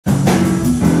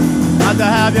to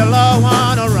have your loved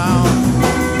one around.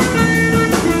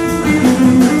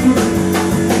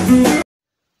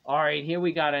 All right, here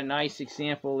we got a nice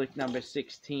example, lick number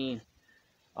 16.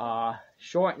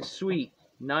 Short and sweet,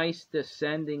 nice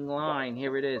descending line.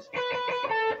 Here it is.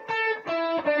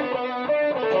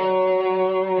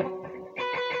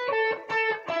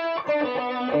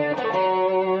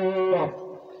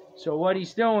 So what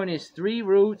he's doing is 3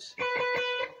 roots,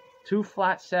 2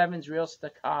 flat 7s, real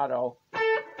staccato.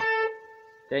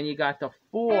 Then you got the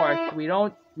 4th. We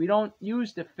don't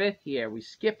use the 5th here. We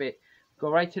skip it.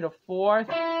 Go right to the 4th,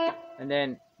 and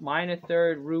then minor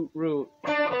 3rd, root, root.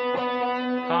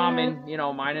 Common, you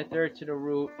know, minor 3rd to the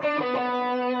root.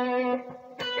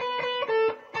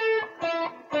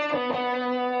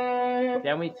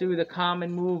 Then we do the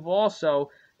common move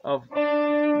also of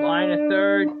minor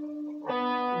 3rd,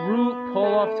 root,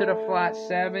 pull off to the flat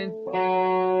 7,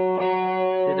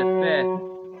 to the 5th.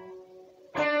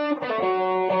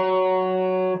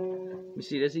 Let me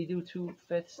see, does he do 2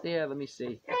 5ths there? Let me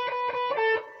see.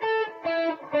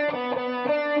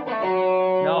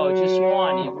 No, just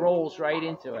 1. He rolls right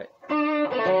into it.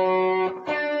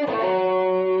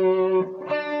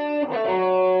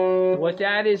 What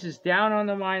that is down on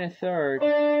the minor 3rd.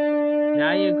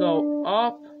 Now you go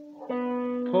up,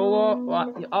 pull off,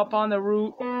 up on the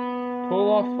root, pull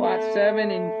off flat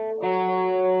 7,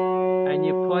 and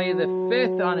you play the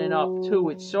 5th on an up too.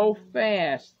 It's so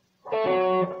fast.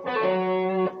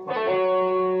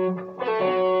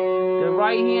 The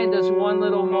right hand does one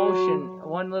little motion,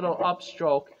 one little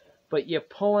upstroke, but you're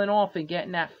pulling off and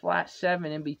getting that flat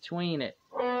 7 in between it.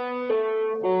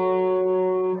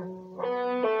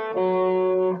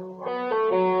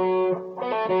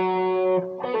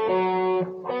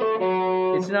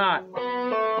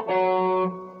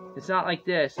 It's not like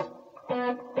this.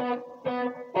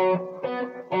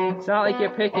 It's not like you're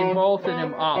picking both of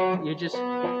them up. You're just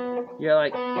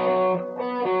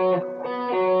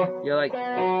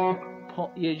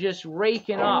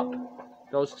raking up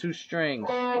those 2 strings,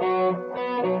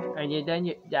 and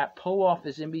that pull off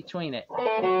is in between it.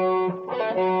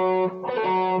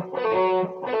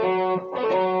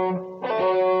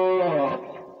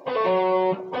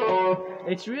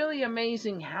 It's really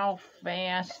amazing how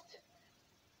fast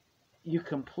you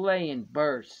can play in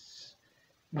bursts,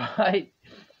 but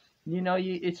you know,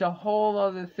 it's a whole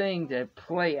other thing to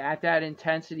play at that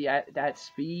intensity, at that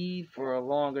speed for a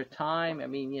longer time. I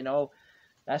mean, you know,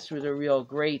 that's where the real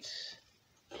greats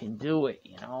can do it,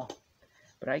 you know.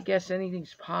 But I guess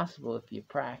anything's possible if you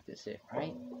practice it,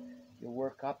 right? You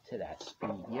work up to that speed.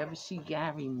 You ever see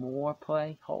Gary Moore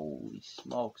play? Holy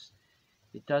smokes.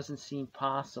 It doesn't seem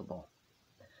possible.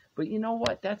 But you know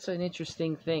what? That's an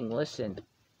interesting thing. Listen.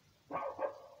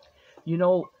 You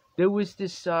know, there was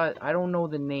this, I don't know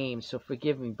the name, so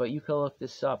forgive me, but you can look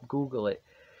this up, Google it.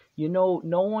 You know,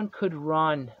 no one could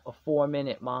run a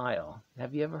 4-minute mile.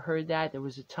 Have you ever heard that? There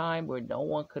was a time where no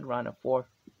one could run a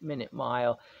 4-minute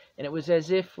mile. And it was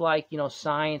as if, like, you know,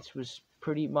 science was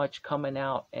pretty much coming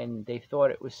out, and they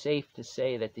thought it was safe to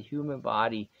say that the human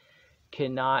body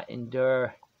cannot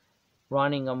endure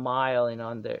running a mile in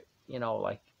under, you know,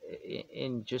 like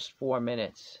in just 4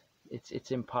 minutes.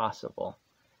 It's impossible.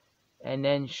 And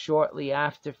then shortly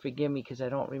after, forgive me because I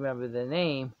don't remember the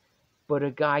name, but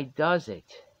a guy does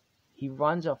it. He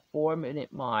runs a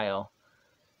 4-minute mile,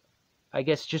 I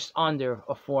guess just under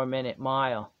a 4-minute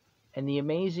mile. And the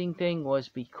amazing thing was,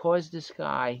 because this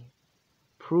guy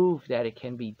proved that it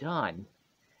can be done,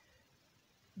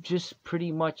 just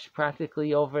pretty much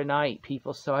practically overnight,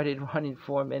 people started running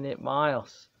 4-minute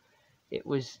miles. It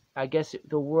was, I guess,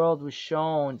 the world was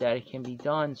shown that it can be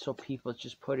done, so people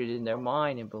just put it in their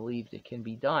mind and believed it can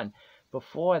be done.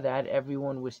 Before that,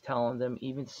 everyone was telling them,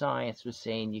 even science was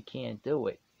saying, you can't do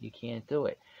it, you can't do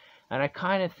it. And I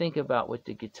kind of think about with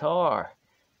the guitar,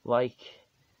 like,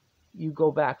 you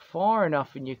go back far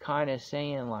enough and you're kind of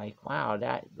saying, like, wow,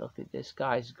 look at this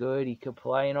guy's good, he could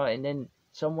play, you know, and then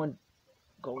someone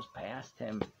goes past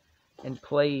him and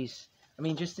plays. I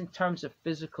mean, just in terms of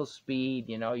physical speed,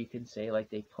 you know, you can say,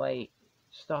 like, they play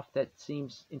stuff that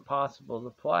seems impossible to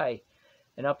play.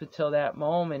 And up until that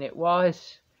moment, it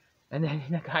was. And then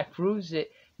the guy proves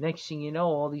it. Next thing you know,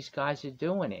 all these guys are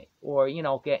doing it. Or, you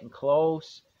know, getting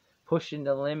close, pushing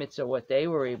the limits of what they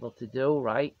were able to do,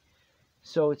 right?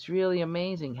 So it's really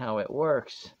amazing how it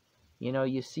works. You know,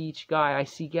 you see each guy. I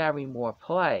see Gary Moore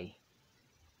play.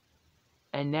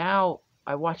 And now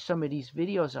I watch some of these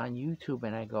videos on YouTube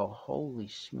and I go, holy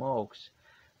smokes.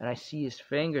 And I see his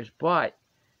fingers. But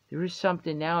there is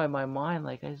something now in my mind,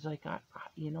 like, I was like,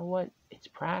 you know what? It's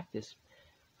practice.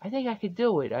 I think I could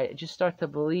do it. I just start to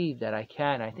believe that I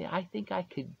can. I think I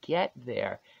could get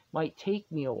there. Might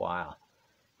take me a while.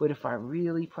 But if I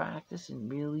really practice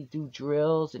and really do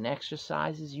drills and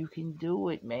exercises, you can do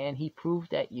it, man. He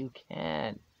proved that you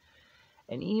can.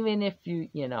 And even if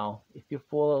if you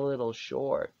fall a little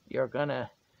short, you're gonna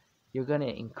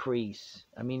increase.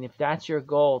 I mean, if that's your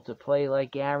goal to play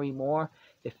like Gary Moore,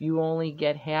 if you only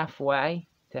get halfway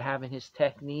to having his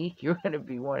technique, you're gonna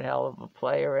be one hell of a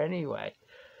player anyway.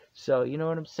 So you know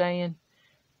what I'm saying?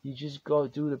 You just go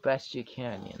do the best you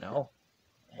can, and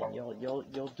you'll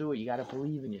do it. You gotta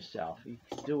believe in yourself. You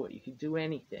can do it. You can do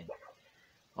anything.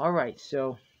 All right.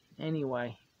 So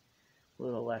anyway, a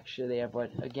little lecture there,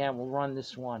 but again, we'll run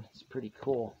this one. It's pretty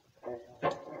cool.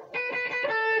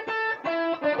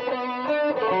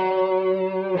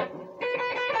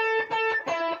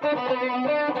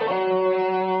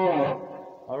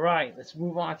 All right, let's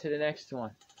move on to the next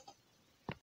one.